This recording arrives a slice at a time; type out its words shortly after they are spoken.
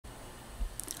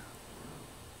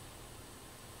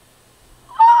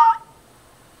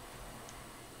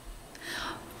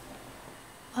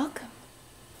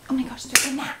gosh, there's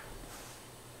a gnat.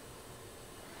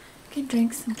 I can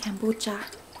drink some kombucha.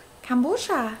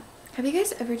 Kombucha! Have you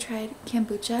guys ever tried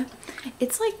kombucha?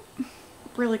 It's like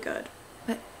really good,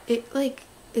 but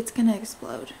it's gonna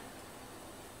explode.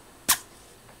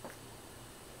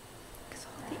 Because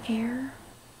all the air.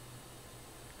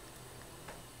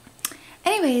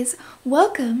 Anyways,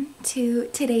 welcome to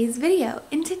today's video.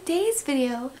 In today's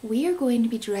video, we are going to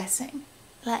be dressing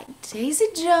like Daisy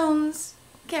Jones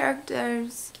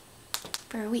characters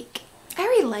for a week. I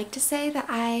already like to say that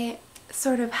I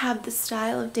sort of have the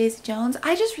style of Daisy Jones.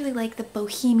 I just really like the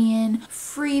bohemian,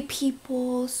 free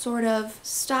people sort of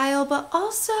style, but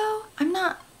also I'm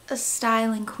not a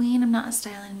styling queen. I'm not a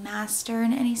styling master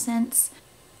in any sense.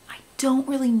 I don't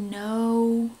really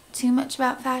know too much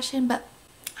about fashion, but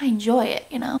I enjoy it,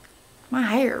 you know. My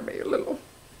hair may be a little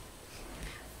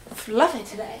fluffy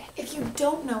today. If you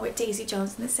don't know what Daisy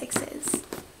Jones and the Six is,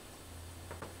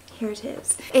 here it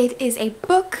is. It is a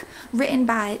book written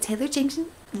by Taylor Jenkins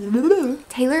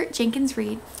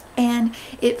Reid, and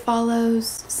it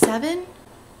follows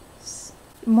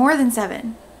more than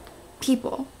seven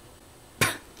people.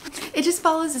 It just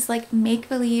follows this like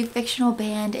make-believe fictional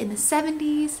band in the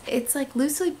 70s. It's like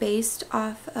loosely based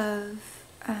off of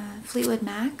Fleetwood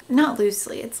Mac. Not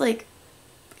loosely, it's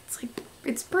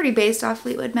pretty based off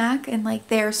Fleetwood Mac and like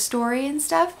their story and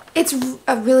stuff. It's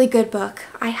a really good book.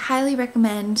 I highly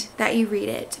recommend that you read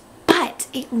it. But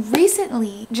it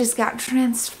recently just got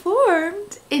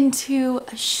transformed into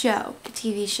a show, a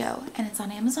TV show, and it's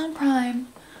on Amazon Prime.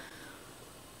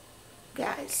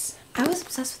 Guys, I was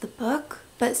obsessed with the book,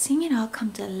 but seeing it all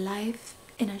come to life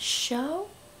in a show,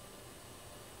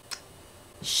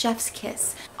 chef's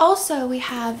kiss. Also, we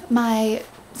have my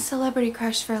celebrity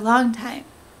crush for a long time,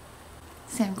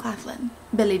 Sam Claflin,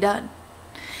 Billy Dunn.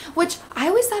 Which I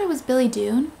always thought it was Billy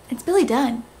Dune. It's Billy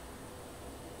Dunn.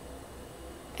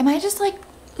 Am I just like,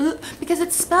 because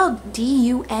it's spelled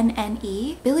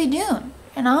D-U-N-N-E, Billy Dune,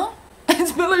 you know?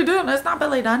 It's Billy Dune, it's not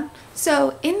Billy Dunn.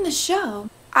 So in the show,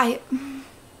 I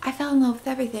fell in love with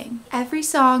everything. Every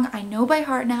song I know by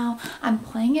heart now. I'm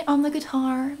playing it on the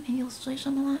guitar. Maybe you'll play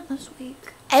some of that this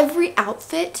week. Every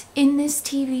outfit in this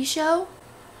TV show,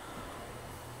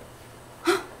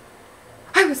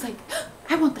 I was like,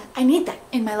 I want that. I need that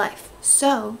in my life.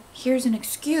 So here's an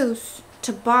excuse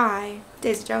to buy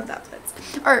Daisy Jones outfits.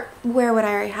 Or wear what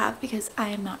I already have because I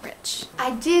am not rich.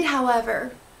 I did,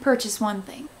 however, purchase one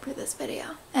thing for this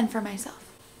video and for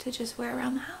myself to just wear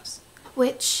around the house,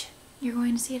 which you're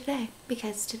going to see today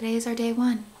because today is our day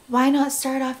one. Why not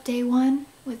start off day one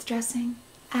with dressing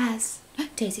as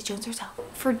Daisy Jones herself?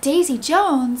 For Daisy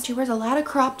Jones, she wears a lot of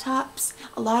crop tops,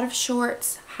 a lot of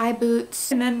shorts, high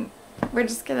boots, and then we're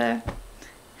just gonna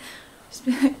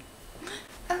be like,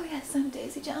 oh yes, I'm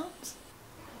Daisy Jones.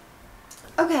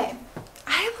 Okay,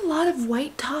 I have a lot of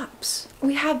white tops.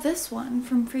 We have this one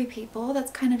from Free People that's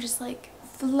kind of just like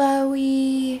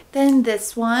flowy. Then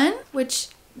this one, which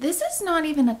this is not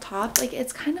even a top, like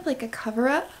it's kind of like a cover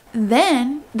up.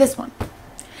 Then this one.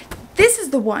 This is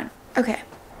the one. Okay.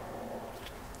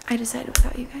 I decided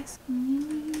without you guys.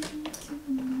 When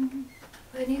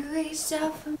you reach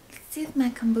out for me, let's see if my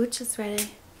kombucha's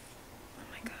ready. Oh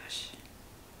my gosh.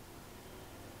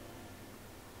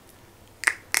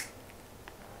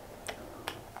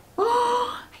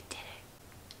 Oh, I did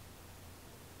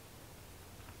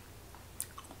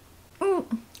it.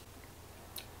 Mm.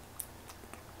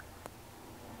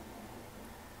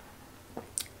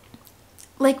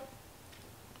 Like,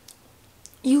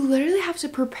 you literally have to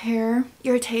prepare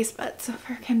your taste buds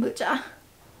for kombucha.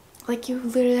 Like, you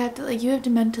literally have to, like, you have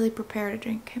to mentally prepare to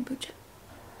drink kombucha.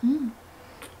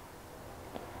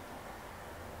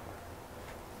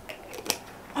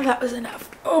 Oh, that was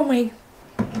enough. Oh my,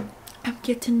 I'm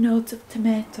getting notes of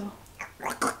tomato.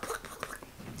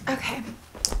 Okay,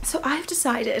 so I've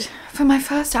decided for my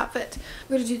first outfit,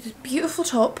 we're gonna do this beautiful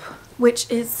top, which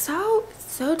is so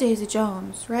Daisy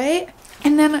Jones, right?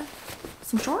 And then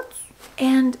some shorts.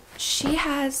 And she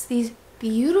has these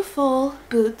beautiful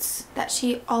boots that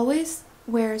she always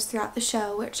wears throughout the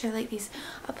show, which are like these,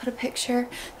 I'll put a picture,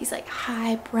 these like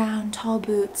high brown tall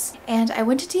boots. And I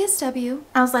went to DSW.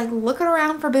 I was like looking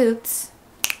around for boots.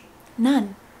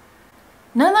 None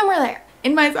of them were there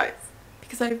in my size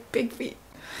because I have big feet.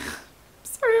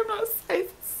 Sorry, I'm not size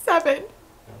 7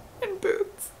 in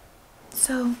boots.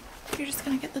 So you're just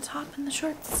gonna get the top and the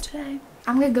shorts today.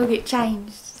 I'm gonna go get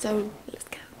changed, so let's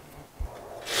go.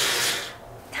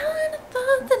 Kinda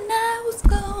thought the night was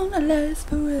gonna last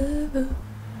forever.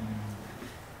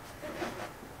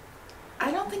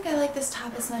 I don't think I like this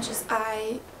top as much as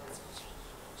I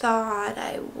thought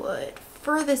I would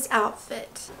for this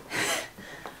outfit.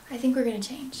 I think we're gonna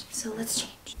change. So let's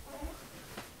change.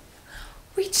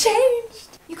 We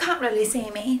changed. You can't really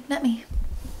see me. Let me.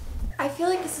 I feel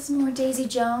like this is more Daisy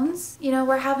Jones. You know,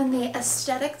 we're having the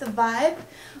aesthetic, the vibe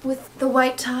with the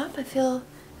white top. I feel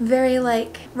very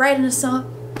like writing a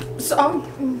song.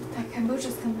 That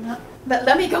kombucha's coming up. But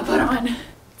let me go put on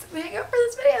some makeup for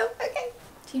this video. Okay.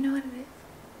 Do you know what it is?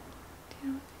 Do you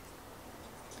know what it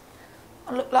is? I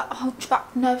look like a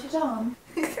hunchback Notre Dame.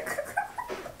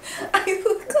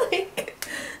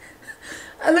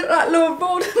 I look like Lord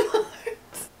Voldemort.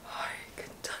 I can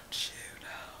touch you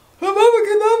now.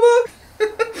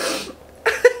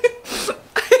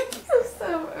 I feel so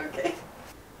okay.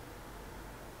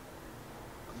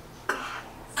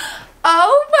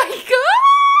 Oh my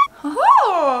god!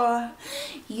 Oh!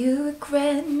 You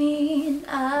regret me and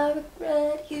I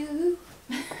regret you.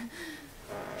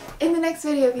 In the next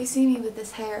video, if you see me with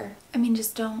this hair, I mean,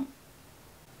 just don't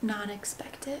not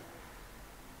expect it.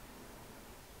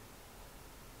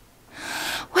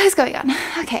 What is going on?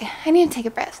 Okay, I need to take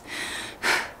a breath.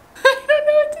 I don't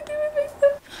know what to do with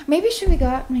myself. Maybe should we go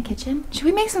out in the kitchen? Should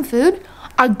we make some food?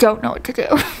 I don't know what to do.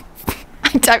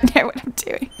 I don't know what I'm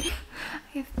doing.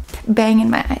 I have bang in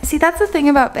my eyes. See, that's the thing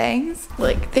about bangs.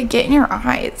 Like, they get in your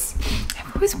eyes.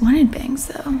 I've always wanted bangs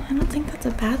though. I don't think that's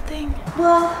a bad thing.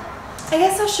 Well, I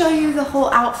guess I'll show you the whole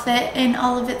outfit in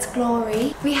all of its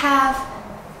glory. We have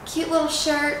a cute little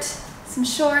shirt, some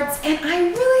shorts, and I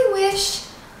really wish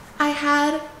I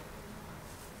had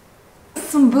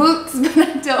some boots, but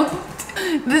I don't.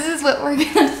 This is what we're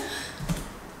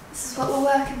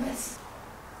working with.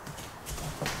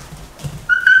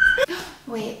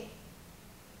 Wait.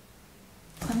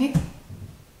 Let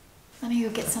me go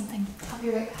get something. I'll be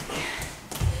right back.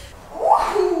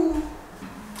 Woohoo!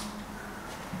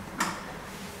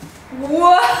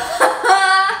 Whoa!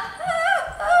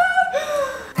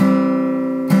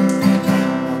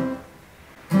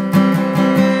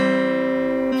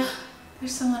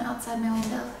 There's someone outside my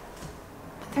window.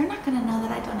 But they're not gonna know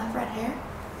that I don't have red hair.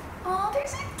 Oh,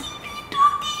 there's a cute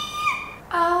doggy.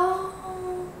 Oh.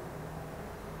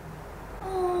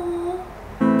 Oh.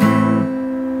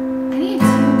 I need to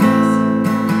tune this.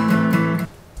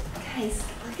 Guys,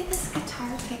 look at this guitar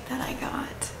pick that I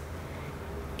got.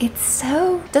 It's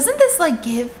so... Doesn't this like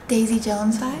give Daisy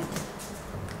Jones vibes?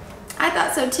 I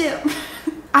thought so too.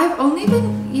 I've only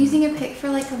been using a pick for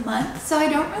like a month, so I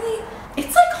don't really...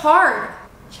 It's like hard.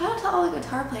 Shout out to all the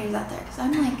guitar players out there, because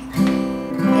I'm like,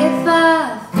 if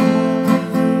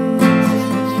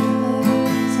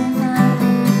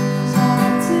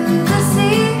to the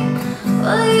sea,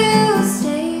 will you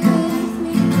stay with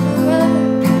me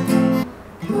forever?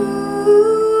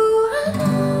 Ooh, I know,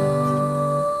 I know.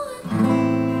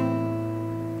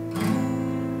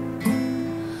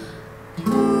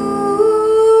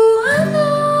 Ooh, I know.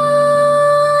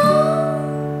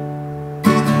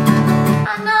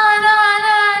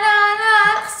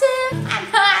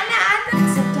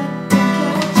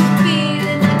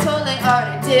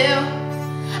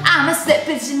 I'm a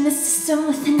slippage in the system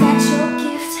with a natural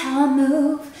gift how I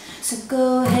move. So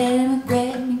go ahead and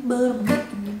regret me, but I'm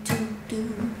making you to do.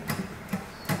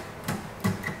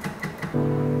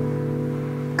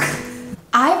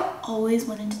 I've always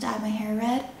wanted to dye my hair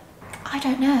red. I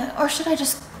don't know, or should I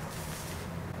just...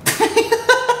 I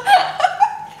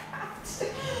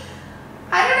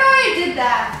don't know why I did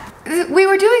that. We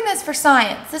were doing this for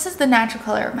science. This is the natural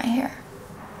color of my hair.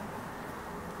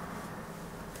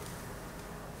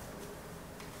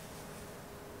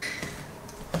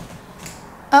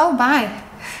 Oh my.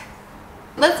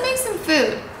 Let's make some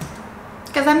food,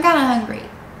 because I'm kind of hungry.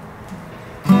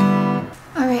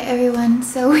 Alright everyone,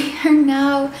 so we are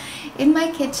now in my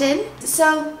kitchen.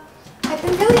 So I've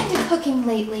been really into cooking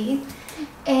lately,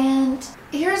 and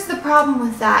here's the problem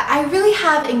with that. I really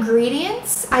have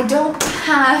ingredients. I don't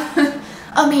have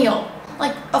a meal,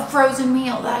 like a frozen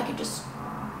meal that I could just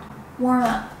warm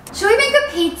up. Should we make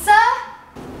a pizza?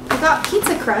 I got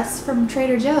pizza crust from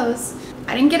Trader Joe's.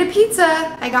 I didn't get a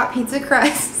pizza, I got pizza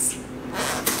crusts.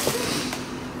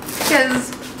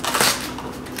 Because,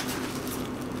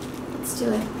 let's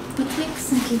do it. Let's make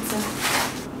some pizza.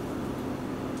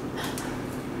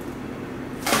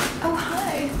 Oh,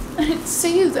 hi. I didn't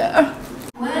see you there.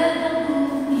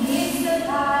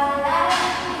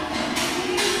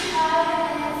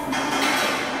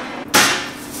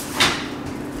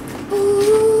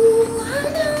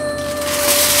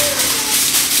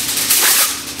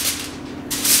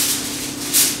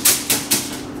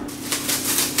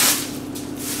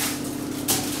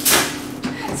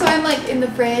 So I'm like in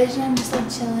the fridge and I'm just like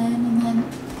chilling, and then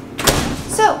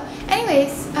so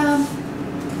anyways, I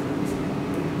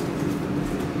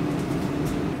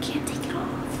can't take it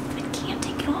off.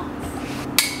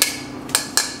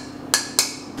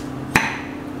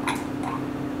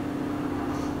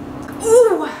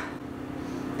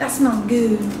 smells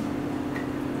good.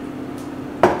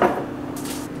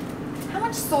 How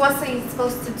much sauce are you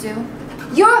supposed to do?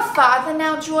 You're a father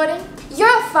now, Jordan. You're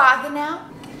a father now.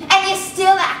 And you're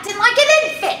still acting like an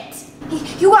infant.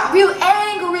 You got real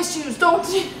anger issues,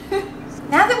 don't you?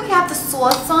 Now that we have the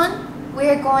sauce on,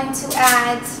 we're going to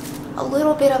add a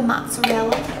little bit of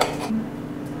mozzarella.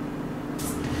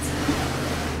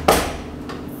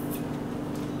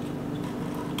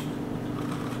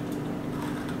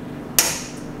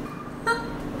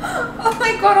 Oh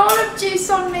my god, olive juice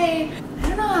on me. I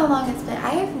don't know how long it's been.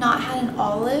 I have not had an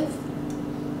olive.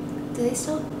 Do they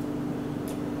still?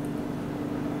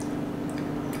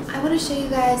 I want to show you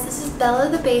guys. This is Bella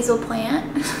the basil plant.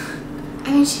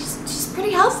 I mean, she's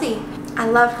pretty healthy. I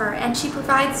love her, and she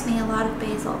provides me a lot of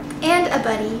basil and a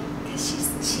buddy because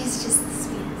she's just the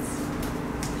sweetest.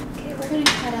 Okay, we're gonna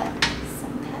cut up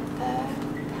some pepper.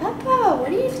 Pepper, what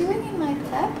are you doing in my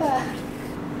pepper?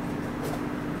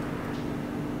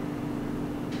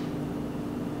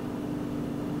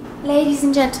 Ladies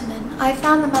and gentlemen, I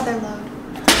found the mother lode.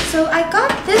 So I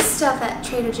got this stuff at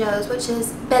Trader Joe's, which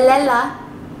is belela.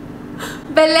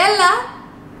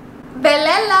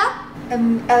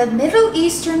 A Middle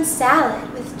Eastern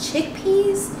salad with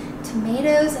chickpeas,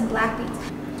 tomatoes, and black beans.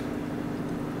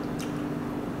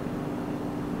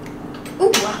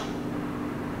 Ooh.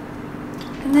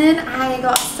 And then I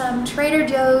got some Trader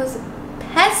Joe's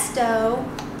pesto,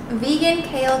 vegan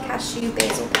kale cashew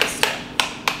basil pesto.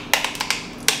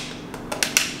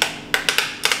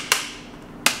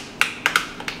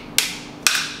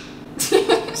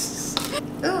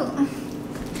 Ooh.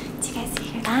 Do you guys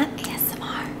hear that?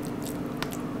 ASMR.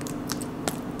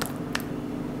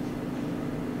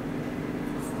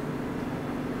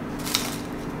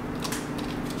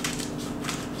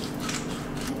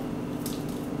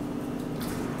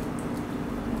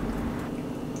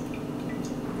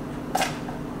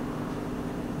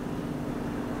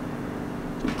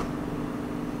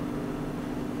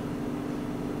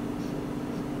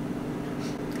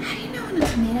 How do you know when a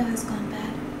tomato has gone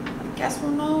bad? I guess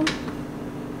we'll know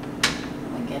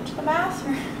when we get to the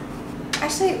bathroom.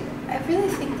 Actually, I really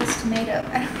think this tomato,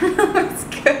 I don't know if it's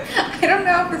good. I don't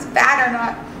know if it's bad or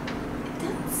not. It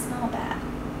doesn't smell bad.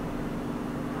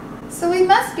 So we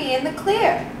must be in the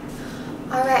clear.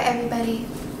 All right, everybody.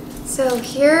 So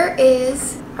here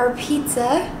is our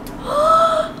pizza.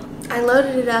 I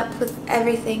loaded it up with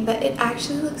everything, but it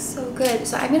actually looks so good.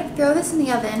 So I'm gonna throw this in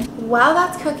the oven. While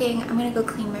that's cooking, I'm gonna go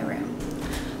clean my room.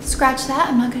 Scratch that,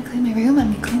 I'm not gonna clean my room,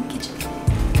 I'm gonna clean the kitchen.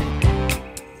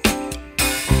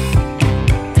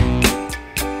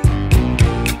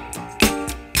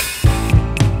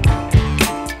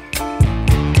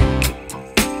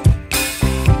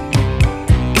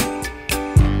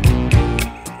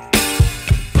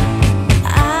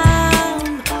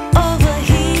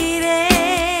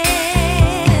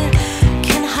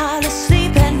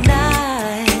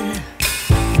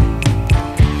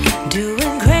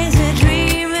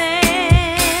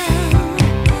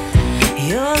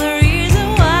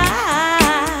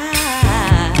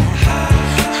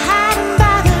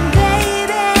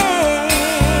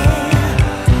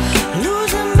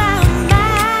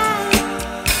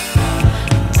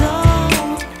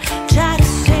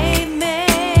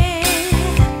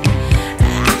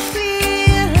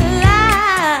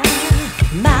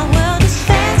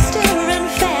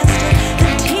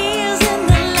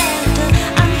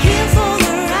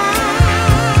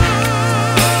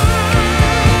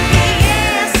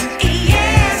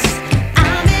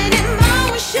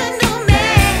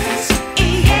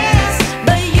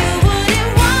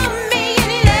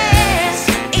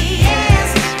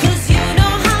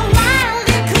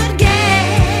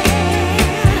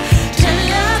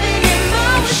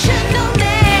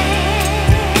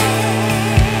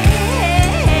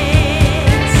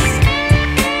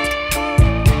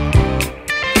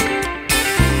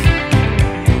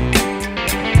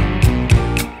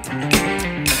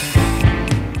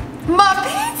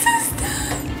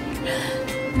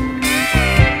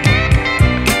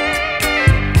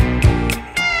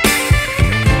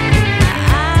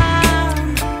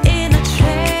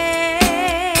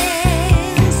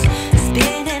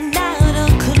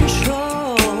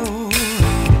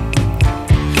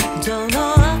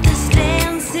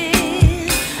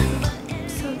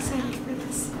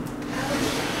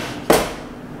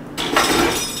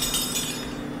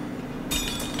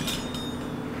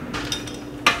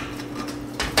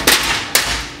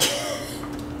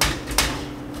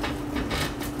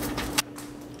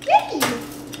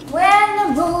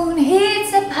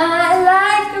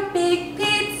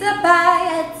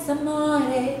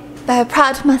 Very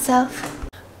proud of myself.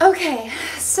 Okay,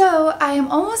 So I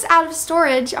am almost out of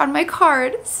storage on my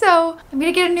card, so I'm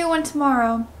gonna get a new one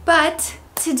tomorrow. But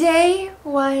today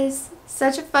was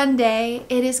such a fun day.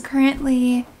 It is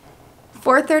currently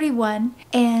 4:31,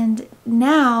 and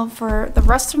now for the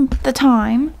rest of the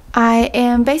time, I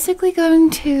am basically going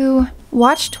to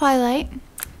watch Twilight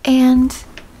and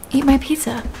eat my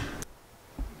pizza.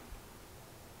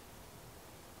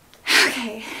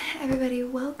 Okay, everybody,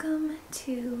 welcome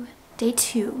to day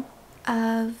 2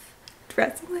 of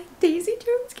dressing like Daisy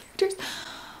Jones characters.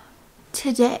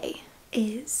 Today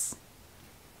is,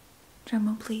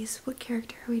 drumroll please, what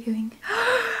character are we doing?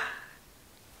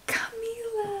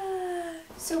 Camila!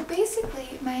 So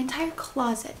basically, my entire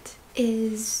closet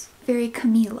is very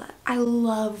Camila. I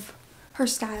love her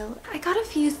style. I got a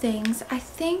few things. I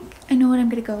think I know what I'm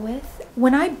gonna go with.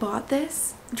 When I bought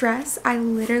this dress, I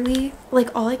literally, like,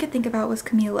 all I could think about was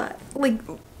Camila. Like,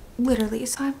 literally.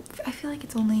 So I feel like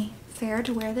it's only fair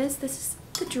to wear this. This is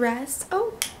the dress.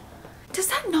 Oh, does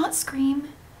that not scream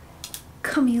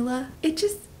Camila? It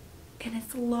just, and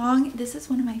it's long. This is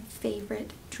one of my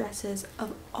favorite dresses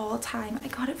of all time. I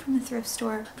got it from the thrift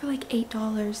store for like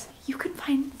 $8. You can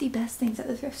find the best things at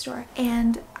the thrift store.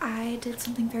 And I did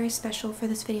something very special for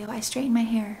this video. I straightened my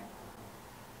hair.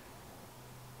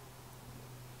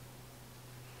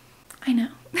 I know.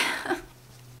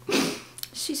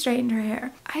 She straightened her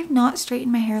hair. I have not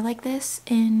straightened my hair like this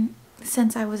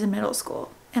since I was in middle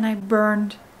school. And I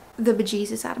burned the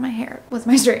bejesus out of my hair with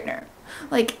my straightener.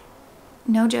 Like,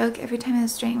 no joke, every time I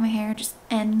straighten my hair, it just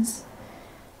ends,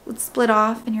 would split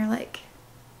off, and you're like,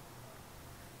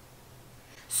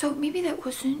 so maybe that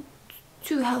wasn't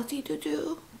too healthy to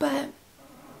do, but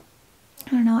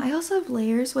I don't know. I also have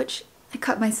layers, which I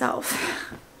cut myself.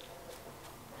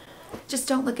 Just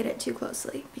don't look at it too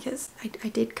closely because I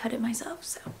did cut it myself,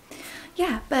 so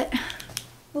yeah. But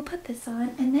we'll put this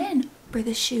on, and then for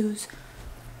the shoes,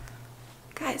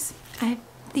 guys, I have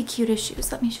the cutest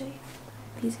shoes. Let me show you.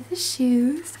 These are the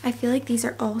shoes. I feel like these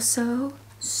are also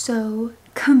so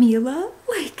Camila.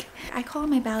 Like, I call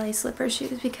them my ballet slipper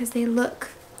shoes because they're like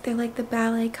the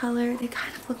ballet color. They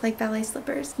kind of look like ballet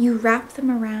slippers. You wrap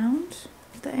them around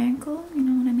the ankle, you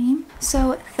know what I mean?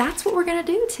 So that's what we're gonna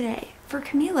do today for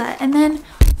Camila. And then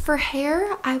for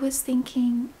hair, I was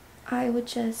thinking I would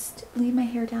just leave my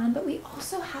hair down, but we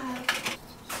also have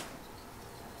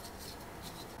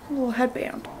a little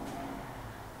headband.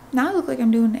 Now I look like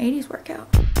I'm doing an 80s workout.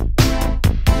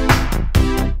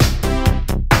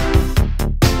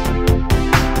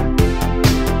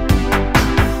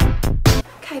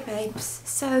 Okay, babes,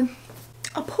 so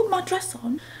I'll put my dress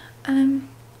on.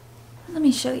 Let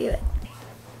me show you it.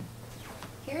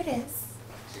 Here it is.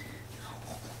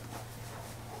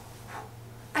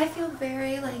 I feel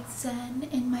very like zen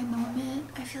in my moment.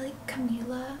 I feel like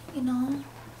Camila, you know?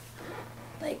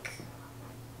 Like,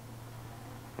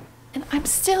 and I'm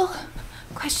still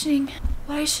questioning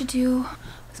what I should do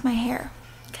with my hair,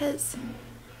 because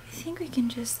I think we can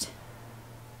just,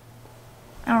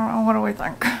 I don't know, what do we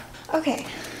think? Okay,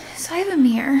 so I have a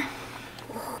mirror,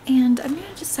 and I'm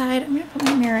gonna decide, I'm gonna put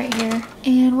my mirror right here,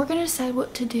 and we're gonna decide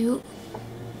what to do.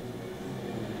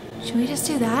 Should we just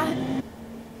do that?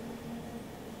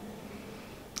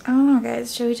 I don't know,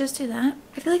 guys, should we just do that?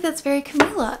 I feel like that's very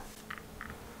Camila.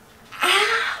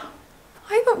 Ow!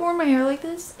 I haven't worn my hair like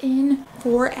this in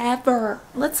forever.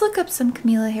 Let's look up some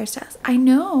Camila hairstyles. I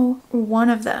know one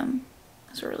of them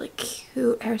is a really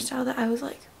cute hairstyle that I was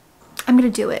like, I'm gonna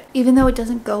do it. Even though it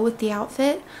doesn't go with the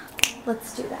outfit,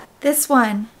 let's do that. This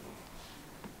one.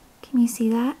 Can you see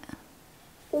that?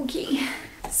 Okay.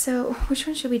 So which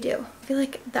one should we do? I feel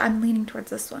like I'm leaning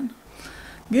towards this one.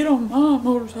 Get on my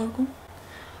motorcycle.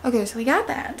 Okay, so we got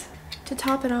that. To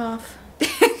top it off, I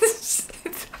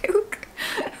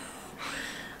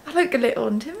look a little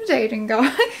intimidating,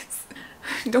 guys.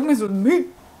 Don't mess with me.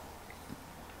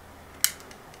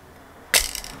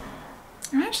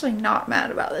 I'm actually not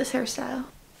mad about this hairstyle.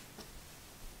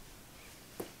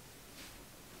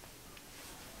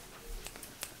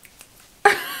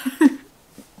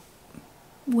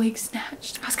 Wig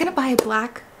snatched. I was gonna buy a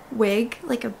black wig,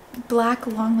 like a black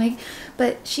long wig,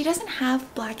 but she doesn't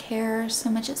have black hair so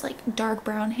much as like dark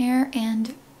brown hair,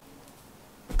 and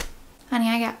honey,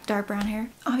 I got dark brown hair.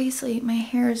 Obviously my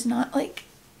hair is not like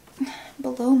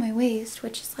below my waist,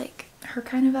 which is like her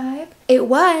kind of vibe. It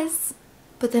was,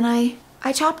 but then I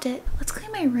chopped it. Let's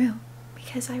clean my room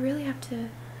because I really have to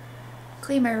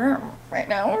clean my room right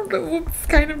now. It looks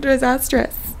kind of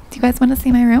disastrous. Do you guys want to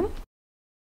see my room?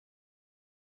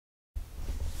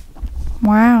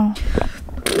 Wow.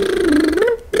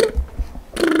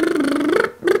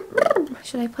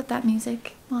 Should I put that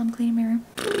music while I'm cleaning my room?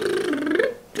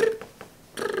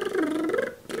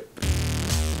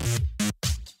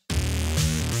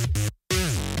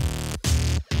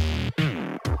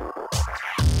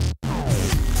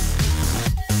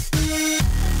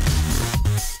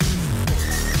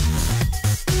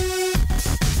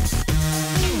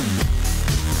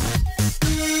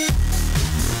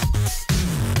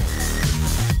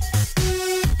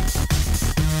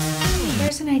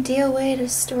 ideal way to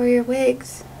store your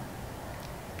wigs.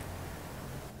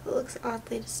 It looks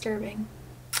oddly disturbing,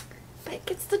 but it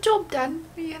gets the job done.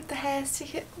 You have the hair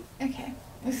stick. Okay,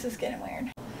 this is getting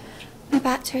weird. My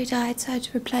battery died, so I had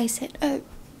to replace it. Oh,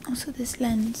 also this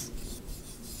lens.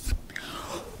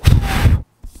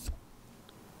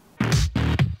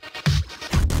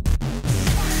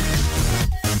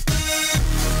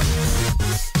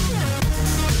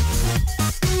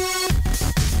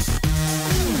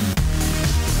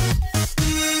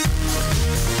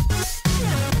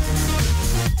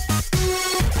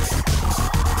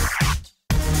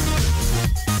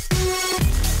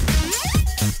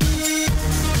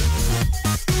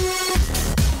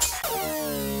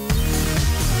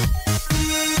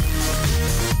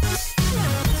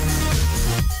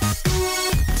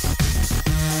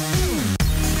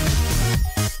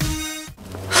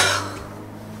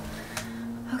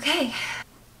 Okay,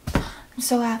 I'm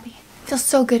so happy. Feels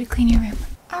so good to clean your room.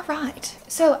 All right,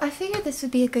 so I figured this would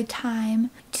be a good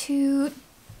time to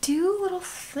do a little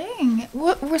thing.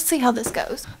 We'll see how this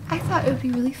goes. I thought it would be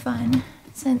really fun,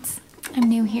 since I'm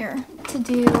new here, to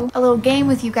do a little game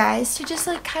with you guys to just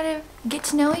like kind of get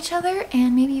to know each other,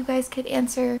 and maybe you guys could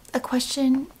answer a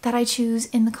question that I choose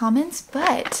in the comments.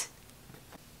 But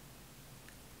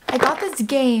I got this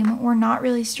game, We're Not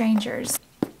Really Strangers.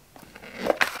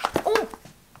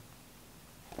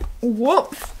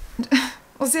 Whoops.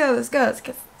 We'll see how this goes,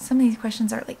 because some of these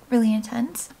questions are like really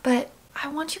intense, but I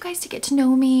want you guys to get to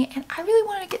know me, and I really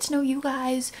want to get to know you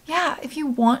guys. Yeah, if you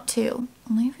want to,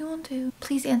 only if you want to,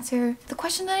 please answer the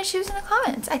question that I choose in the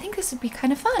comments. I think this would be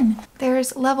kind of fun.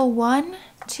 There's level 1,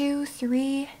 2,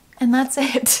 3, and that's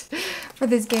it for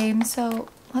this game. So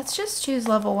let's just choose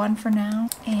level 1 for now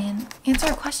and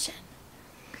answer a question.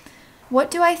 What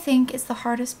do I think is the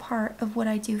hardest part of what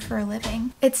I do for a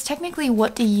living? It's technically,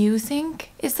 what do you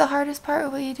think is the hardest part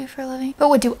of what you do for a living? But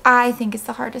what do I think is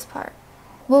the hardest part?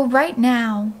 Well, right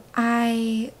now,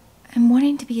 I am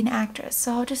wanting to be an actress,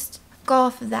 so I'll just go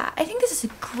off of that. I think this is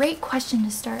a great question to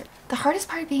start. The hardest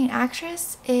part of being an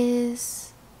actress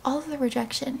is all of the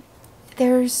rejection.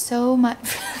 There's so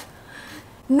much...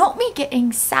 Not me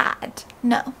getting sad.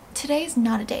 No, today is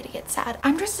not a day to get sad.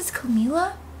 I'm dressed as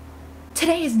Camila.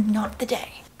 Today is not the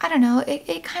day. I don't know,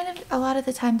 it kind of a lot of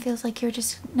the time feels like you're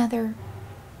just a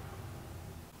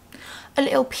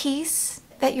little piece,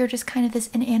 that you're just kind of this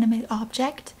inanimate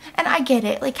object. And I get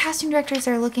it, like casting directors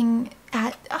are looking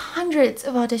at hundreds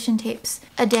of audition tapes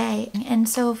a day, and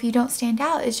so if you don't stand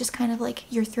out, it's just kind of like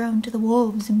you're thrown to the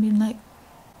wolves and being like,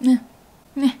 meh,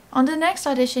 meh, on to the next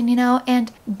audition, you know?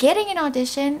 And getting an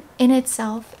audition in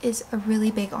itself is a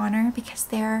really big honor, because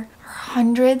there are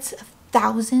hundreds of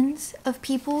thousands of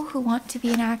people who want to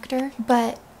be an actor,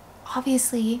 but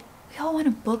obviously we all want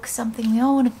to book something. We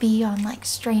all want to be on like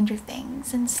Stranger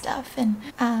Things and stuff,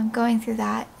 and going through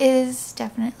that is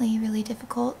definitely really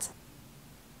difficult.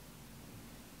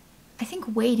 I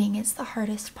think waiting is the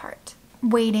hardest part.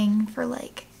 Waiting for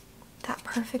like that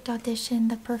perfect audition,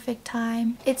 the perfect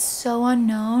time. It's so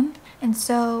unknown, and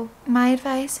so my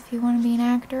advice, if you want to be an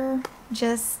actor,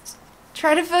 just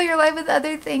try to fill your life with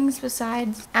other things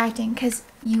besides acting, because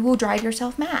you will drive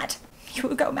yourself mad. You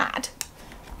will go mad.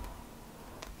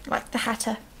 Like the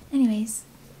Hatter. Anyways,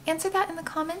 answer that in the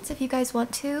comments if you guys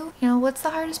want to. You know, what's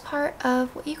the hardest part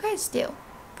of what you guys do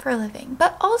for a living?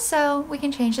 But also, we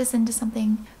can change this into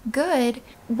something good.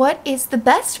 What is the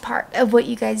best part of what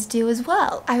you guys do as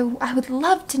well? I would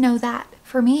love to know that.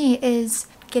 For me, is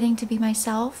getting to be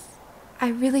myself. I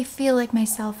really feel like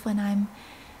myself when I'm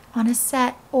on a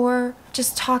set, or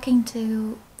just talking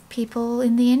to people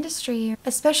in the industry,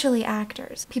 especially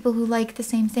actors, people who like the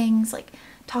same things, like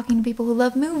talking to people who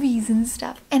love movies and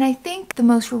stuff. And I think the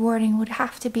most rewarding would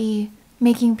have to be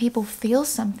making people feel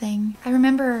something. I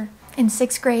remember in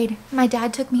 6th grade, my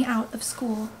dad took me out of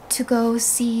school to go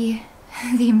see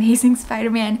The Amazing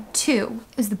Spider-Man 2.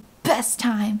 It was the best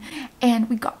time, and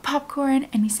we got popcorn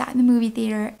and we sat in the movie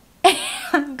theater,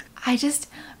 and I just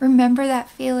remember that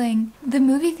feeling. The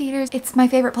movie theaters, it's my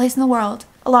favorite place in the world,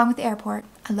 along with the airport.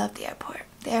 I love the airport.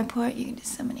 The airport, you can do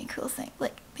so many cool things.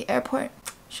 Like, the airport,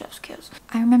 chef's kiss.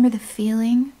 I remember the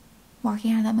feeling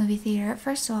walking out of that movie theater,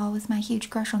 first of all, with my huge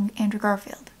crush on Andrew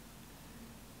Garfield.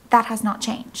 That has not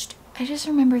changed. I just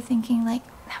remember thinking, like,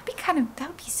 that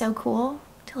would be so cool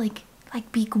to like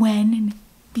be Gwen and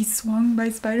be swung by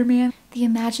Spider-Man. The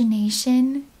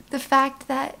imagination, the fact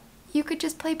that you could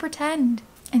just play pretend.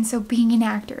 And so being an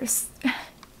actor is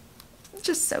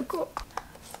just so cool.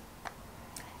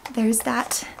 There's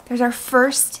that. There's our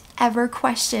first ever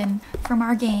question from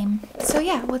our game. So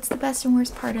yeah, what's the best and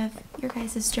worst part of your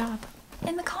guys' job?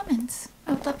 In the comments.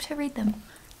 I would love to read them.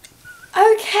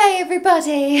 Okay,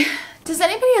 everybody. Does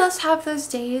anybody else have those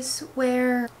days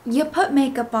where you put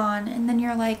makeup on and then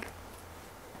you're like,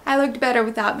 I looked better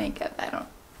without makeup? I don't.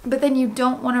 But then you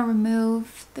don't want to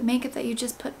remove the makeup that you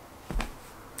just put.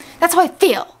 That's how I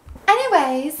feel.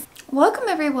 Anyways, welcome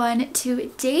everyone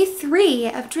to day 3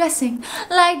 of dressing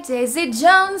like Daisy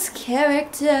Jones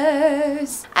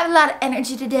characters. I have a lot of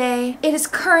energy today. It is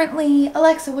currently,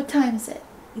 Alexa, what time is it?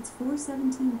 It's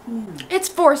 4:17 p.m. It's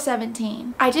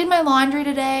 4:17. I did my laundry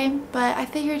today, but I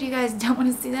figured you guys don't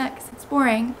want to see that because it's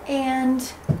boring. And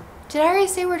did I already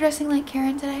say we're dressing like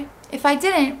Karen today? If I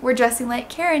didn't, we're dressing like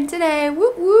Karen today.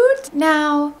 Woot woot.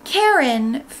 Now,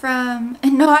 Karen from,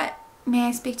 and not, may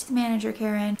I speak to the manager,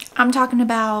 Karen? I'm talking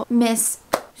about Miss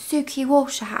Suki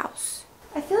Walshahouse.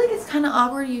 I feel like it's kind of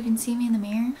awkward you can see me in the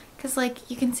mirror because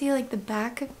like you can see like the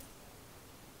back of.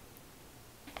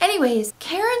 Anyways,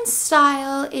 Karen's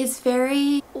style is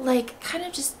very like kind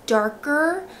of just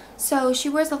darker. So she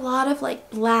wears a lot of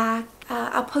like black.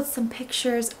 I'll put some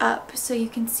pictures up so you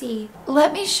can see.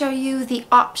 Let me show you the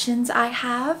options I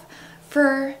have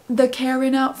for the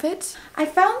Karen outfit. I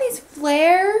found these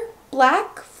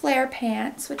black flare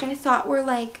pants, which I thought were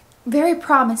like very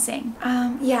promising.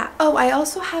 Yeah. Oh, I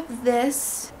also have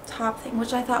this top thing,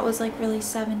 which I thought was like really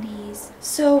 70s.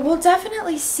 So we'll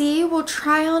definitely see. We'll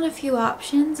try on a few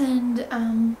options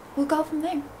and we'll go from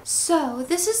there. So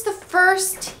this is the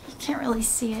first, you can't really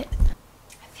see it.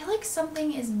 I feel like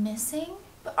something is missing,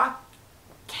 but I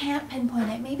can't pinpoint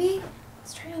it. Maybe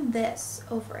let's try on this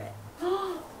over it.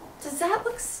 Does that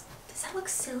look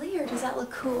silly or does that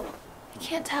look cool? I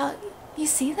can't tell. You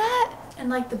see that? And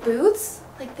like the boots,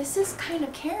 like this is kind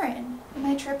of Karen. Am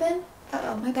I tripping?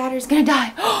 Uh-oh, my battery's gonna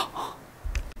die.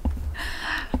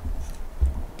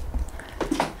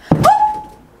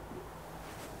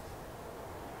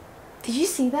 Did you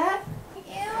see that?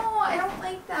 Ew, I don't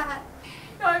like that.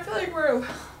 No, I feel like we're a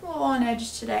little on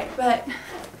edge today, but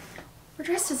we're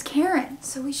dressed as Karen,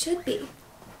 so we should be.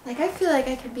 Like, I feel like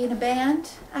I could be in a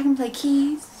band. I can play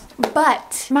keys.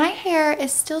 But my hair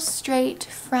is still straight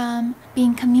from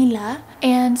being Camila,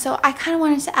 and so I kind of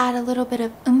wanted to add a little bit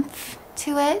of oomph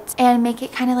to it and make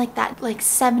it kind of like that like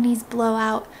 70s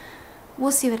blowout.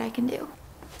 We'll see what I can do.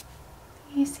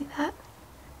 You see that?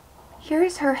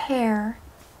 Here's her hair.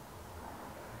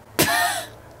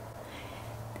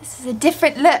 This is a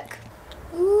different look.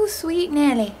 Ooh, sweet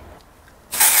Nelly.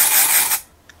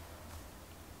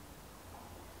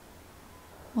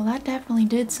 Well, that definitely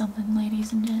did something,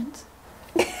 ladies and gents.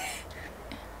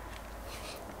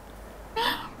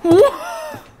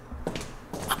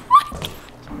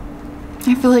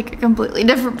 I feel like a completely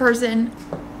different person.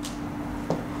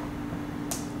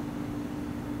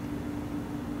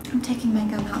 I'm taking my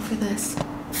gum out for this.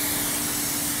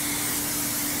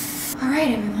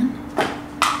 Alright, everyone.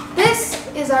 This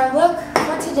is our look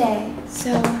for today.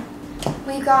 So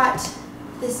we got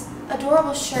this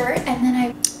adorable shirt and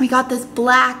then we got this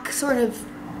black sort of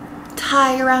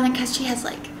tie around it because she has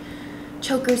like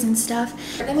chokers and stuff.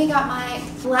 Then we got my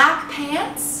black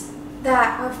pants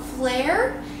that are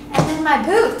flare and then my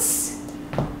boots.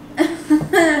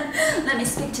 Let me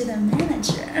speak to the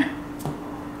manager.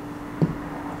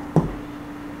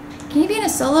 Can you be in a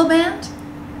solo band?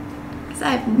 Because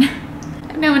I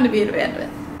have no one to be in a band with.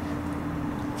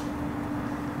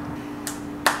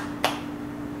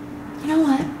 You know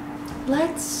what?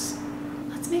 Let's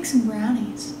make some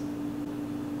brownies.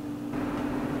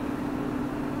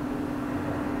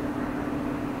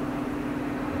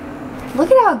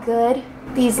 Look at how good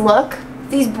these look.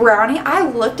 These brownie. I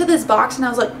looked at this box and I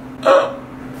was like,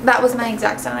 that was my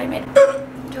exact sound I made.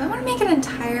 Do I want to make an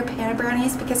entire pan of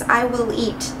brownies? Because I will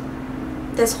eat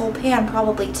this whole pan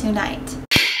probably tonight.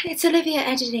 It's Olivia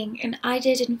editing, and I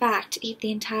did in fact eat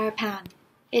the entire pan.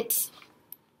 It's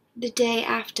the day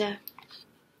after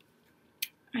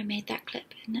I made that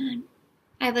clip, and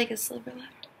I have like a sliver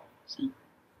left, so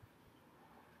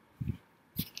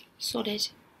sorted.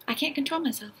 I can't control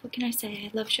myself. What can I say?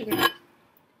 I love sugar.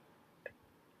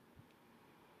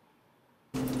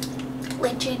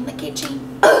 Witch in the kitchen.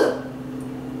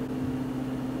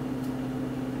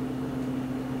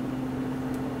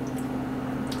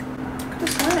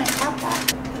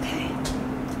 Okay,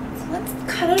 so let's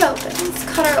cut it open. Let's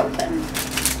cut her open.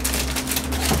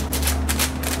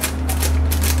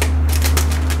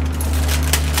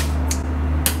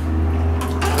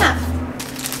 Enough.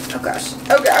 Oh gosh.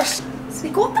 Oh gosh. So we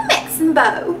got the mixing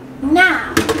bowl.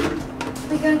 Now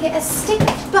we're gonna get a stick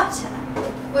of butter,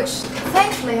 which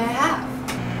thankfully I have.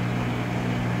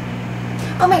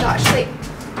 Oh my gosh! Wait.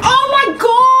 Oh my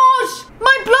gosh!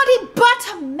 My bloody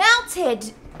butter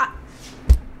melted.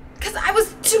 Because I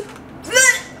was too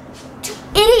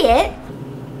idiot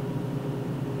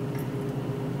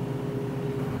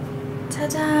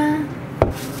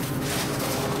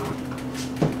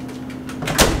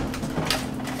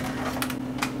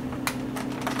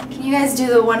you guys do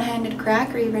the one-handed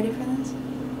crack? Are you ready for this?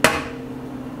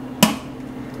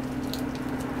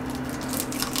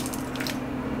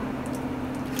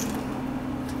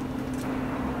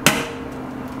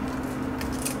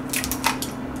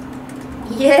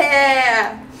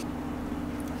 Yeah!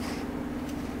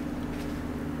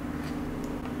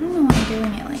 I don't know why I'm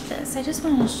doing it like this. I just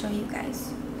wanted to show you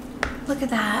guys. Look at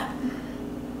that.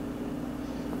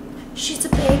 She's a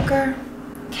baker.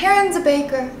 Karen's a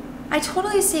baker. I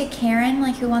totally see a Karen,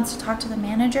 like who wants to talk to the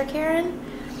manager Karen,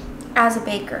 as a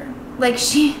baker. Like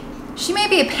she may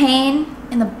be a pain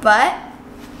in the butt,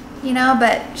 you know,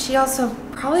 but she also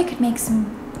probably could make some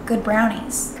good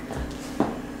brownies.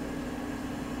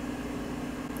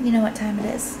 You know what time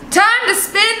it is. Time to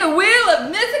spin the wheel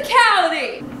of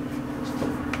mythicality!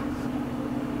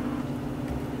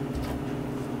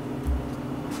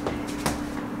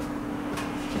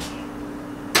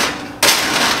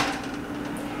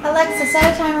 Alexa,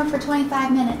 set a timer for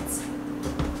 25 minutes.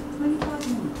 25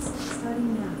 minutes,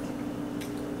 starting now.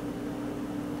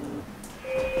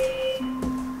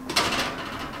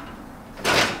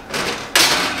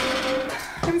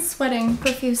 I'm sweating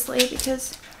profusely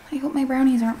because I hope my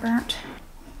brownies aren't burnt.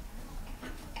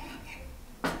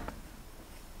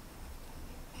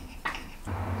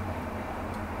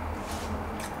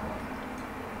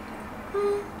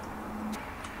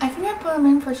 I think I put them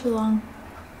in for too long.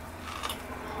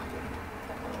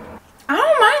 I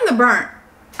don't mind the burnt.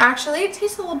 Actually, it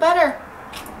tastes a little better.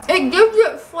 It gives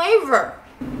it flavor.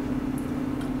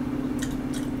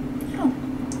 Oh,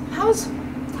 that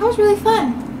was really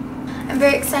fun. I'm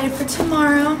very excited for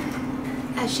tomorrow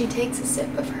as she takes a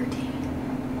sip of her tea.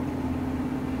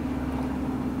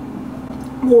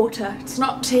 Water. It's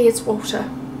not tea, it's water.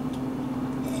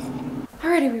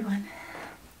 Alright everyone,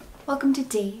 welcome to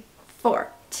day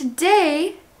 4.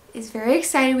 Today is very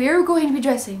exciting. We are going to be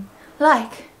dressing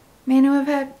like man who I've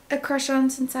had a crush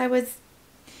on since I was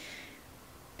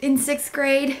in 6th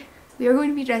grade. We are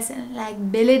going to be dressing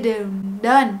like Billy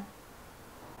Dunne.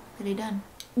 Billy Dunne.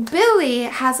 Billy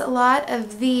has a lot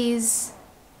of these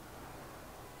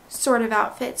sort of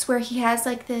outfits where he has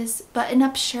like this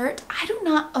button-up shirt. I do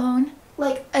not own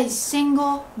like a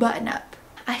single button-up.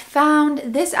 I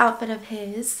found this outfit of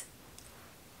his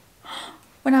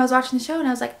when I was watching the show and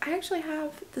I was like, I actually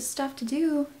have the stuff to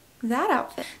do that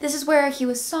outfit. This is where he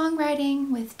was songwriting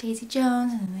with Daisy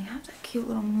Jones and then they have that cute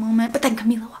little moment. But then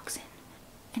Camila walks in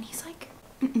and he's like,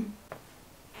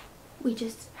 we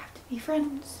just have to be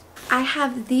friends. I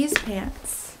have these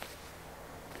pants,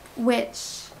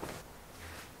 which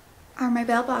are my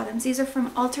bell bottoms. These are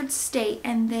from Altered State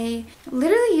and they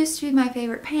literally used to be my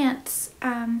favorite pants.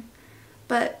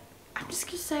 But I'm just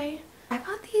gonna say, I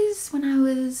bought these when I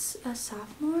was a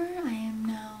sophomore. I am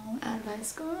now out of high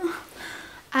school.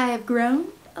 I have grown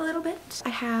a little bit. I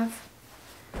have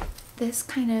this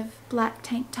kind of black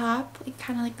tank top, like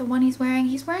kind of like the one he's wearing.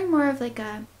 He's wearing more of like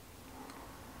a,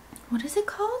 what is it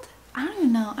called? I don't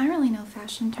even know. I don't really know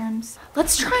fashion terms.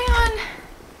 Let's try on,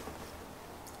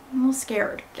 I'm a little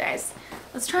scared, guys.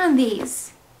 Let's try on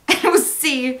these. And we'll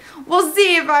see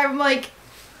if I'm like,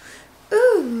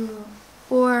 ooh,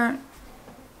 or,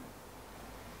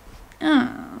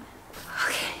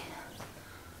 okay.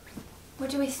 What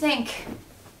do we think?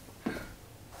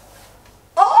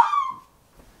 Oh!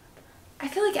 I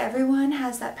feel like everyone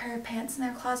has that pair of pants in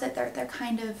their closet they're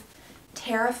kind of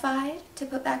terrified to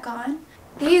put back on.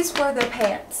 These were the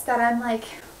pants that I'm like,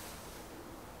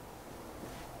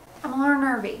 I'm a little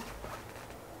nervy.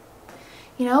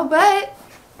 You know, but,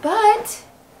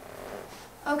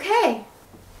 okay.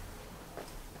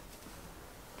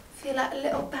 Feel like a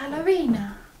little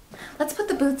ballerina. Let's put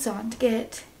the boots on to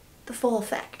get the full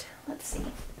effect. Let's see.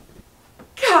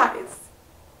 Guys,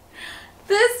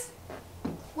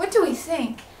 what do we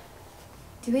think?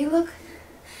 Do we look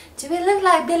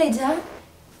like Billy Dunne?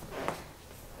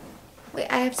 Wait,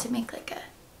 I have to make like a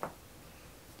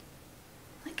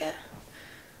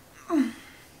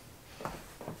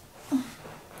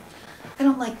I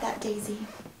don't like that, Daisy.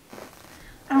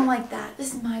 I don't like that.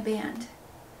 This is my band.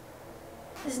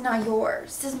 This is not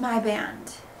yours. This is my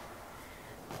band.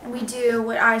 And we do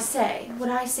what I say. What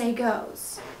I say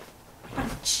goes. I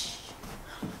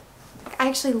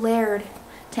actually layered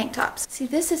tank tops. See,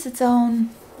 this is its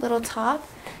own little top.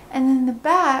 And then the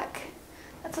back,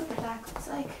 that's what the back looks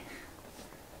like.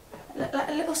 Like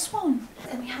a little swan.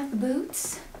 And we have the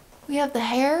boots. We have the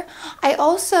hair. I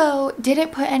also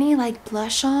didn't put any like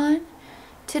blush on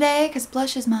today because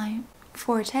blush is my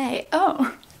forte.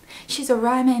 Oh, she's a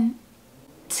rhyming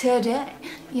today,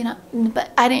 you know,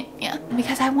 but I didn't, yeah,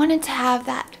 because I wanted to have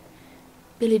that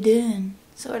Billy Dunne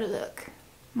sort of look.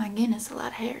 My goodness, a lot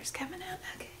of hair is coming out.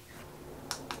 Okay,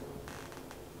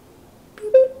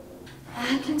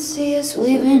 I can see us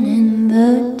weaving in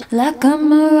the like a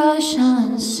mirage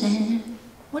on sand.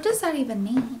 What does that even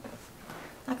mean?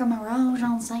 Like a mirage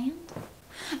on sand?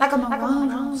 Like a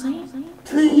mirage on sand?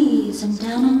 Please, I'm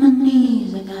down on my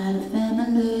knees. I got a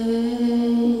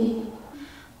family.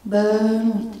 Burn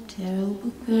with the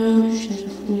terrible girl. Shed a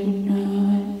free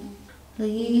night.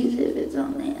 Please, if it's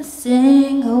only a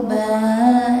single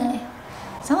bye.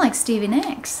 Sound like Stevie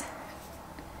Nicks.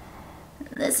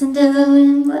 Listen to the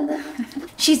wind blow.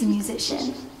 She's a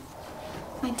musician.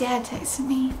 My dad texted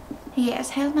me. He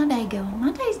asked, how's my day going?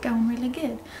 My day's going really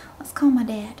good. Let's call my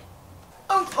dad.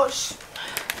 Oh gosh.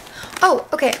 Oh,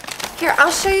 okay. Here,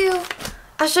 I'll show you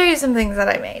some things that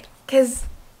I made. Cause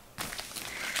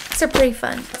these are pretty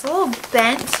fun. It's a little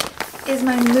bent is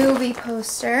my movie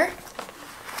poster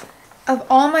of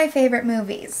all my favorite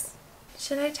movies.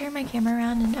 Should I turn my camera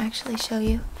around and actually show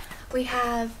you? We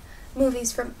have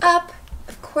movies from Up,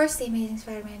 of course The Amazing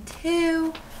Spider-Man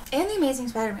 2, and The Amazing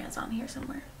Spider-Man's on here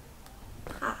somewhere.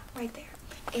 Ah, right there.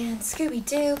 And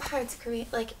Scooby-Doo, Pirates of the Caribbean.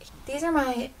 Like, these are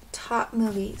my top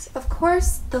movies. Of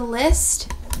course, the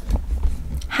list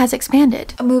has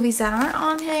expanded. Movies that aren't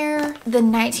on here, the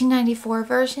 1994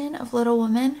 version of Little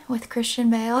Women with Christian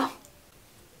Bale,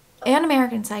 and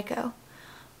American Psycho.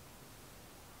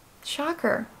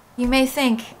 Shocker. You may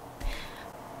think,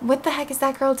 what the heck is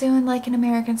that girl doing like in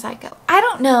American Psycho? I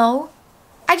don't know.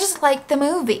 I just like the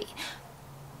movie.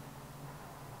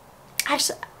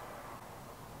 Actually,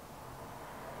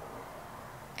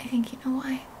 I think you know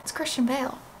why. It's Christian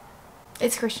Bale.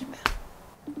 It's Christian Bale.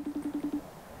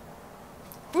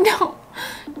 No.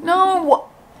 No.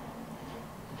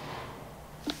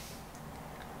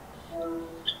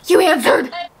 You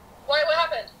answered. What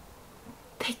happened?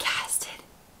 They casted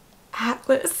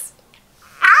Atlas.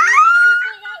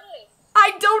 Atlas?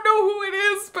 I don't know who it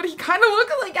is, but he kind of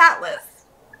looked like Atlas.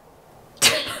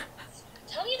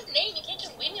 Tell me his name. You can't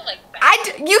just leave me like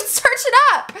that. You search it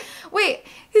up. Wait,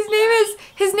 his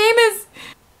name is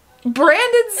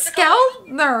Brandon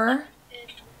Skelner.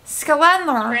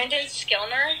 Skellner. Brandon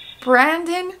Skellner?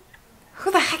 Brandon?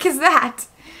 Who the heck is that?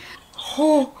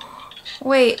 Oh,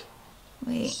 wait.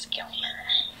 Skellner.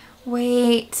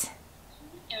 Wait.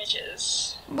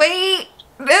 Images. Wait.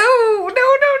 No.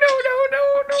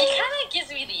 He kind of gives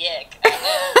me the ick.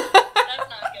 That's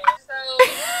not good. So,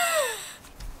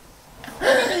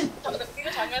 we've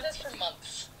been talking about this for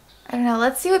months. I don't know.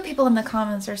 Let's see what people in the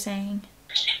comments are saying.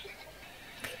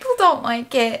 People don't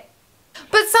like it.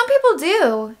 But some people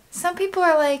do. Some people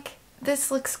are like,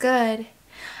 this looks good.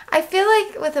 I feel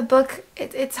like with a book,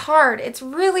 it's hard. It's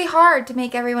really hard to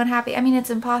make everyone happy. I mean, it's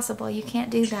impossible. You can't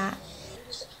do that.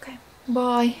 Okay.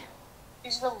 Bye.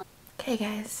 Okay,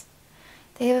 guys.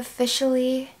 They have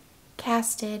officially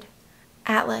casted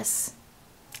Atlas.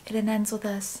 It ends with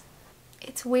us.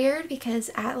 It's weird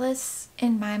because Atlas,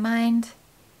 in my mind,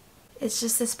 is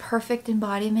just this perfect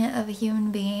embodiment of a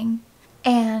human being.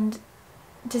 And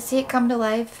to see it come to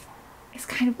life is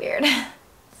kind of weird.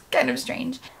 It's kind of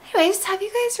strange. Anyways, have you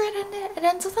guys read It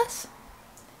Ends With Us?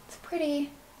 It's a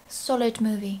pretty solid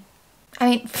movie. I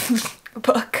mean,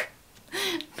 book,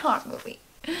 not movie.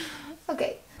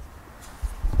 Okay.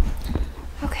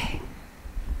 Okay.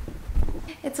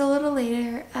 It's a little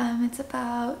later. It's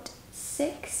about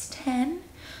 6:10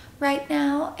 right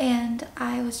now, and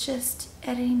I was just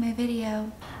editing my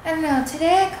video. I don't know,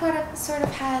 today I sort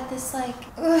of had this like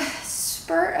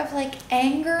spurt of like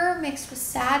anger mixed with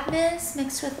sadness,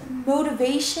 mixed with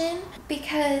motivation,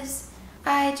 because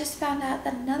I just found out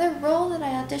that another role that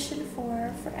I auditioned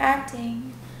for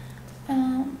acting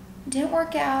didn't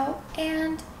work out,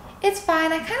 and it's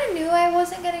fine. I kind of knew I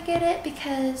wasn't gonna get it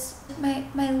because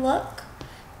my look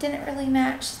didn't really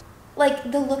match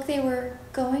like the look they were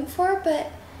going for,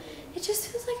 but it just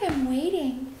feels like I'm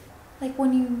waiting. Like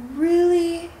when you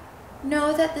really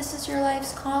know that this is your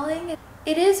life's calling,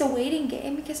 it is a waiting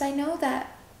game because I know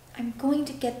that I'm going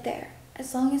to get there.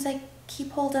 As long as I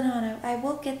keep holding on, I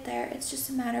will get there. It's just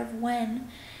a matter of when,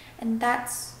 and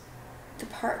that's the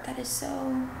part that is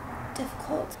so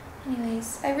difficult.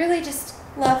 Anyways, I really just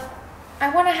I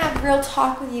want to have real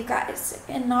talk with you guys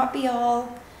and not be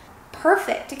all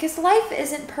perfect, because life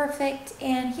isn't perfect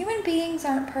and human beings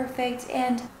aren't perfect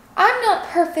and I'm not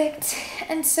perfect,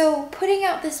 and so putting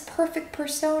out this perfect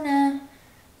persona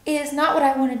is not what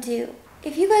I want to do.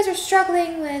 If you guys are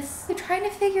struggling with trying to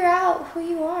figure out who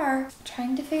you are,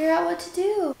 trying to figure out what to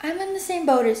do, I'm in the same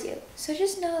boat as you. So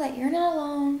just know that you're not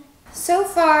alone. So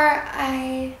far,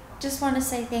 I just want to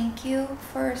say thank you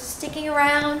for sticking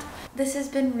around. This has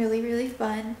been really, really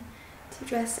fun to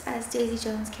dress as Daisy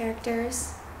Jones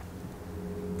characters.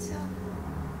 So,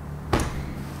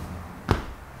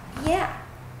 Yeah.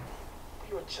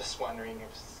 We were just wondering if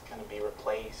it's going to be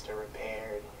replaced or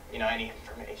repaired. You know, any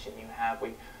information you have,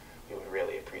 we would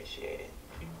really appreciate it.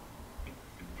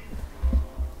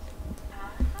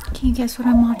 Can you guess what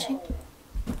I'm watching?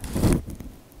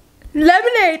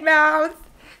 Lemonade Mouth!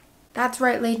 That's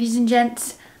right, ladies and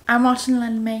gents. I'm watching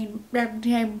Lemonade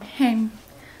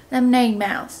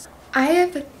Mouth.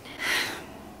 I've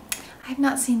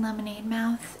not seen Lemonade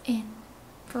Mouth in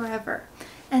forever.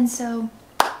 And so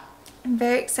I'm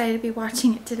very excited to be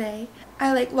watching it today.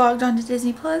 I like logged on to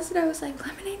Disney Plus and I was like,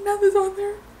 Lemonade Mouth is on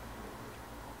there.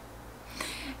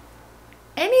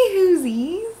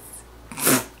 Anywhoosies.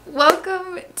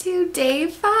 Welcome to day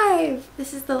 5.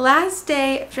 This is the last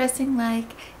day of dressing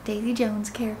like Daisy Jones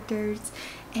characters,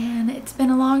 and it's been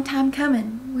a long time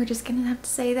coming. We're just gonna have to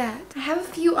say that. I have a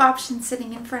few options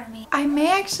sitting in front of me. I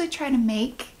may actually try to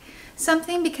make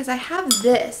something because I have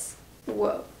this.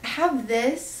 Whoa. I have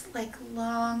this like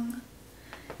long.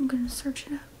 I'm gonna search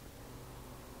it up.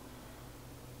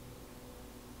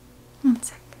 One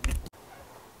sec.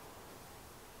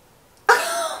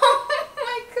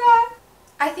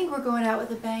 I think we're going out with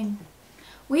a bang.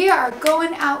 We are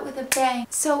going out with a bang.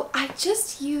 So I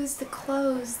just used the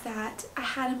clothes that I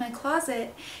had in my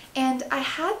closet, and I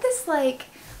had this like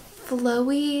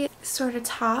flowy sort of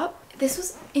top. This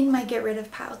was in my get rid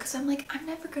of pile because I'm like, I'm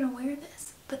never gonna wear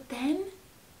this. But then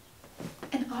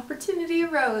an opportunity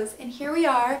arose and here we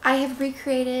are. I have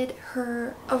recreated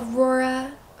her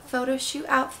Aurora photo shoot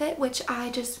outfit, which I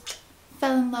just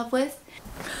fell in love with.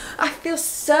 I feel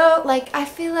so like, I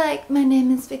feel like my name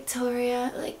is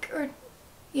Victoria, like, or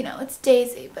you know, it's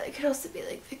Daisy, but it could also be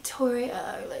like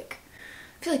Victoria, or like,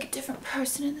 I feel like a different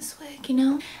person in this wig, you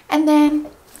know? And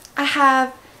then I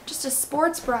have just a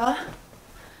sports bra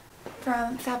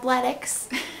from Fabletics.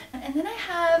 And then I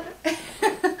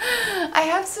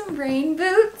have some rain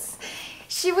boots.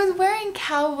 She was wearing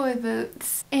cowboy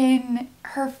boots in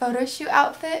her photo shoot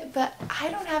outfit, but I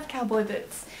don't have cowboy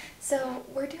boots. So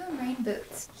we're doing rain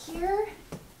boots. Here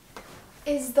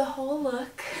is the whole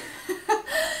look.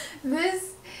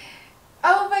 This,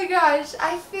 oh my gosh,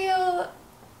 I feel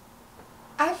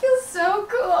so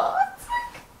cool. It's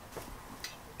like,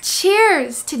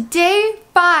 cheers to day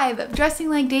 5 of dressing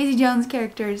like Daisy Jones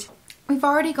characters. We've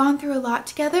already gone through a lot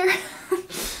together.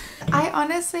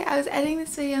 I was editing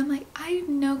this video, I'm like, I have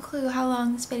no clue how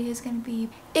long this video is gonna be.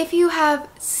 If you have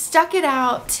stuck it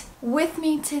out with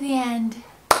me to the end,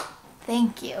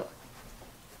 thank you.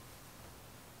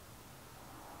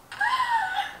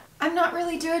 I'm not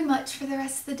really doing much for the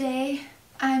rest of the day.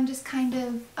 I'm just kind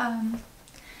of,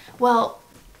 well,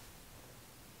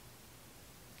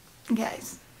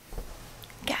 guys.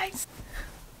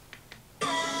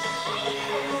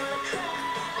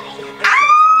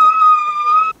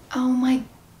 Oh my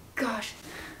gosh.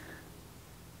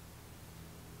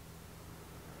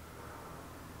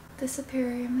 The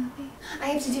Superior movie. I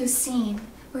have to do a scene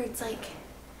where it's like,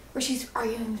 where she's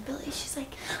arguing with Billy. She's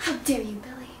like, how dare you,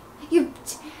 Billy?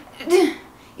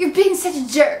 You're being such a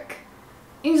jerk.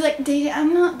 And he's like, Daisy,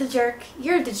 I'm not the jerk.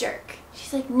 You're the jerk.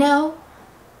 She's like, no,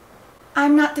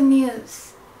 I'm not the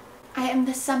muse. I am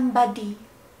the somebody.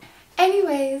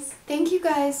 Anyways, thank you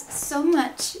guys so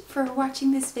much for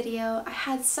watching this video. I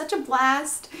had such a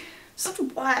blast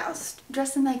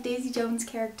dressing like Daisy Jones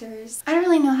characters. I don't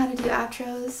really know how to do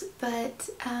outros, but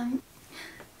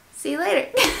see you later.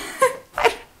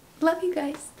 Bye. Love you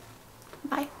guys.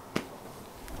 Bye.